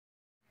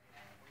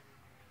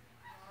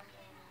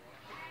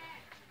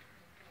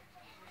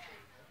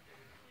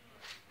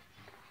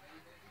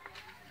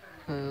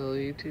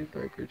YouTube,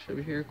 Nightburnerz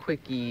over here.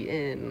 Quickie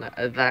in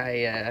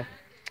the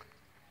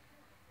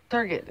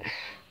Target.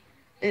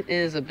 It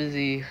is a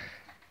busy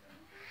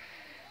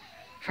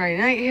Friday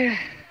night here.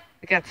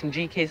 I got some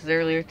G cases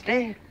earlier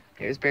today.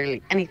 There's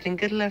barely anything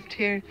good left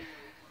here.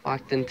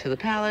 Walked into the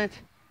pallet.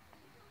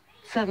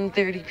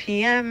 7:30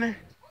 p.m.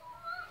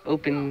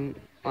 Open,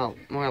 well,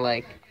 more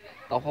like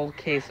the whole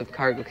case of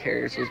cargo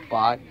carriers was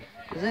bought.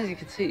 Because as you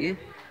can see,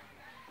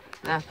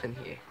 nothing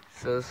here.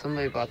 So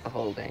somebody bought the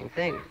whole dang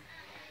thing.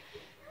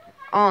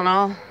 All in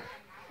all,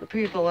 the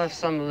people left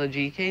some of the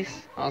G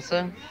case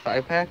also,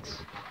 5-packs.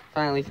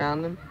 Finally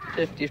found them.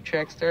 50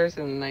 track stars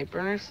and the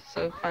Nightburnerz.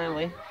 So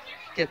finally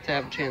get to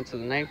have a chance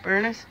of the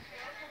Nightburnerz.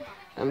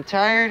 I'm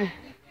tired.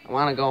 I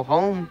want to go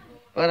home.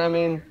 But I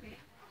mean,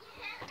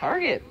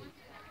 Target.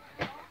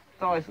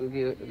 It's always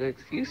the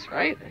excuse,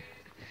 right?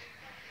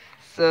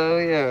 So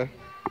yeah.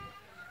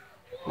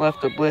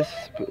 Left a Blitz.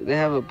 They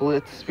have a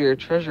Blitz Spirit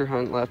treasure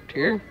hunt left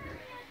here.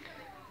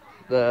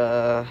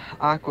 The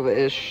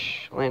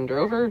Aqua-ish Land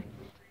Rover.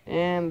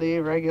 And the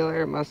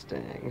regular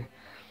Mustang.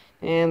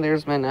 And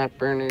there's my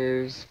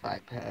Nightburnerz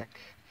 5-pack.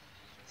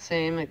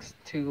 Same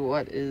to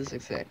what is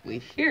exactly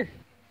here.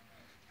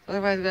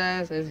 Otherwise,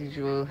 guys, as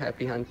usual,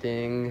 happy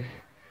hunting.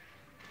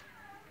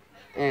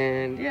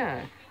 And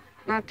yeah,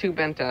 not too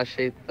bent out of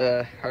shape.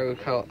 The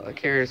cargo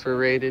carriers were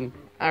rated.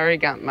 I already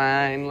got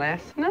mine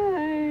last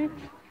night.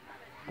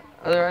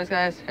 Otherwise,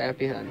 guys,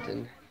 happy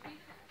hunting.